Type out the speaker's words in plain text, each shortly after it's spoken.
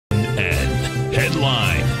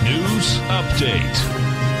News Update.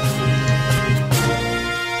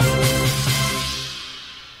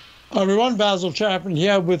 Hi everyone, Basil Chapman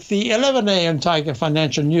here with the 11 a.m. Tiger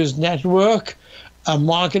Financial News Network, a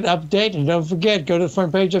market update. And don't forget, go to the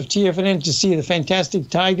front page of TFNN to see the fantastic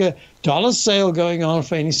Tiger dollar sale going on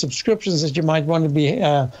for any subscriptions that you might want to be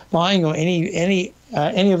buying, or any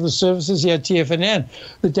of the services here at TFNN.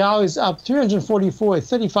 The Dow is up 344 at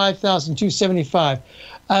 35,275.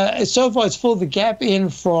 So far, it's filled the gap in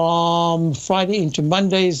from Friday into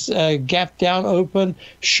Monday's gap down open.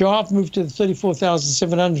 Sharp moved to the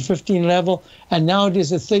 34,715 level, and now it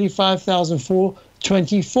is at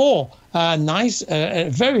 35,424. Nice,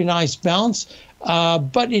 very nice bounce.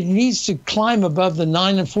 But it needs to climb above the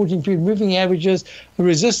 9 and 14 period moving averages,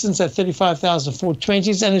 resistance at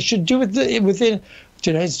 35,420s, and it should do it within.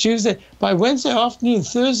 Today's Tuesday. By Wednesday afternoon,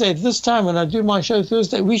 Thursday, at this time, when I do my show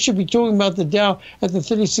Thursday, we should be talking about the Dow at the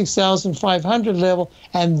 36,500 level,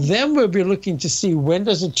 and then we'll be looking to see when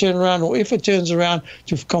does it turn around, or if it turns around,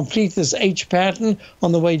 to complete this H pattern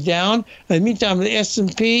on the way down. In the meantime, the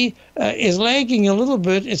S&P is lagging a little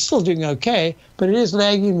bit. It's still doing okay, but it is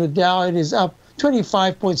lagging. The Dow, it is up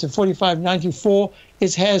 25 points at 45.94.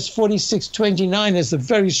 It has 46.29 as a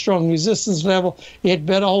very strong resistance level. It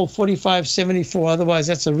better hold 45.74. Otherwise,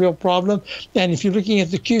 that's a real problem. And if you're looking at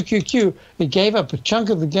the QQQ, it gave up a chunk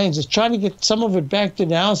of the gains. It's trying to get some of it back to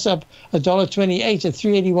now. It's up $1.28 at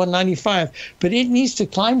 381.95. But it needs to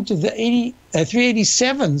climb to the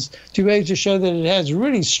 387s to be able to show that it has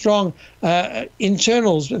really strong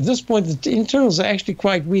internals. At this point, the internals are actually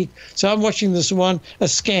quite weak. So I'm watching this one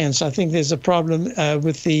askance. I think there's a problem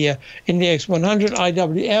with the Index 100.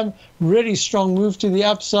 IWM, really strong move to the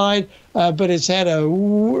upside, but it's had a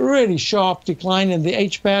really sharp decline in the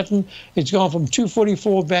H pattern. It's gone from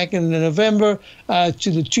 244 back in November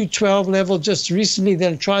to the 212 level just recently.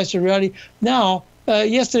 Then it tries to rally. Now,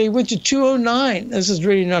 yesterday went to 209. This is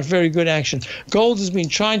really not very good action. Gold has been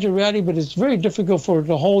trying to rally, but it's very difficult for it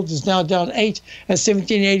to hold. It's now down 8 at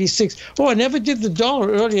 17.86. Oh, I never did the dollar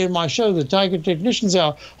earlier in my show. The Tiger Technicians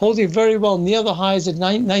are holding very well near the highs at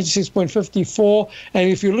 96.54. And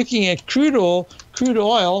if you're looking at crude oil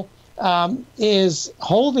is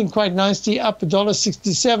holding quite nicely, up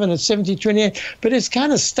 $1.67 at 70.28, but it's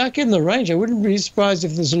kind of stuck in the range. I wouldn't be surprised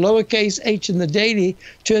if this lowercase h in the daily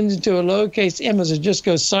turns into a lowercase m as it just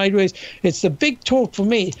goes sideways. It's the big talk for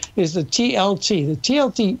me is the TLT. The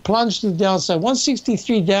TLT plunged to the downside,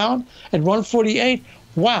 163 down at 148.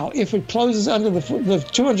 Wow, if it closes under the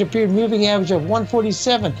 200-period moving average of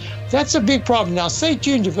 147, that's a big problem. Now, stay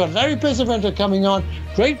tuned. You've got Larry Pesavento coming on.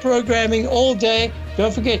 Great programming all day.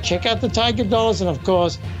 Don't forget, check out the Tiger Dollars. And, of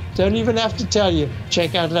course, don't even have to tell you,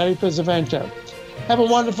 check out Larry Pesavento. Have a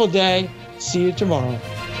wonderful day. See you tomorrow.